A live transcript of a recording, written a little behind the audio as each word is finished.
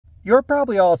You're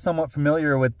probably all somewhat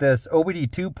familiar with this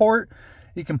OBD2 port.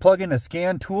 You can plug in a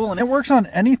scan tool and it works on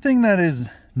anything that is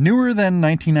newer than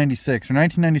 1996 or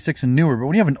 1996 and newer. But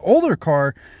when you have an older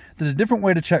car, there's a different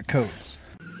way to check codes.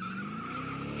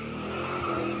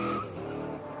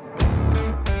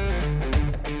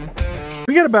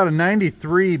 We got about a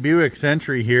 93 Buick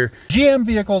Century here. GM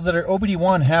vehicles that are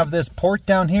OBD1 have this port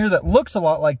down here that looks a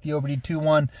lot like the OBD2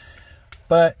 one,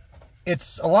 but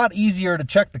it's a lot easier to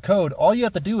check the code. All you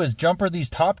have to do is jumper these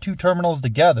top two terminals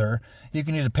together. You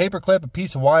can use a paper clip, a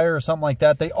piece of wire, or something like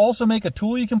that. They also make a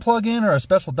tool you can plug in or a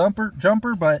special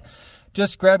jumper, but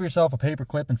just grab yourself a paper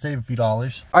clip and save a few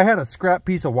dollars. I had a scrap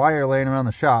piece of wire laying around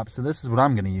the shop, so this is what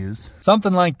I'm gonna use.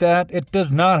 Something like that. It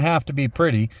does not have to be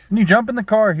pretty. And you jump in the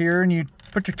car here and you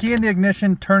put your key in the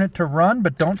ignition, turn it to run,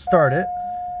 but don't start it.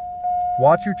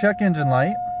 Watch your check engine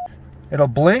light. It'll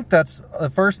blink, that's the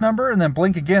first number, and then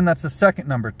blink again, that's the second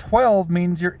number. 12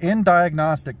 means you're in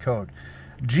diagnostic code.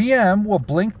 GM will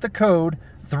blink the code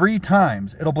 3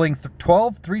 times. It'll blink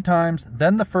 12 3 times,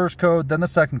 then the first code, then the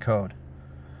second code.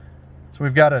 So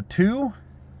we've got a 2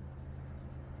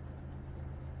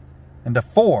 and a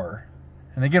 4.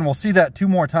 And again, we'll see that 2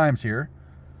 more times here.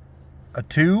 A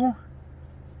 2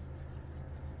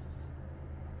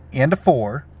 and a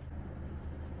 4.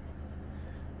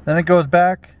 Then it goes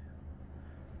back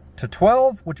to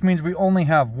 12, which means we only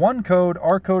have 1 code.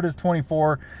 Our code is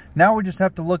 24. Now we just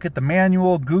have to look at the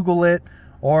manual, Google it,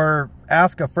 or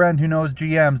ask a friend who knows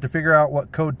GMs to figure out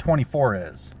what code 24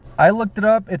 is. I looked it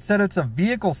up. It said it's a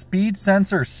vehicle speed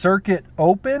sensor circuit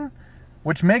open,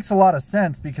 which makes a lot of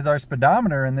sense because our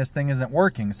speedometer in this thing isn't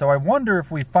working. So I wonder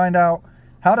if we find out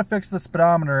how to fix the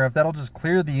speedometer, if that'll just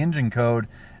clear the engine code,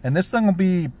 and this thing will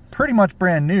be pretty much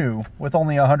brand new with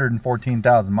only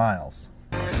 114,000 miles.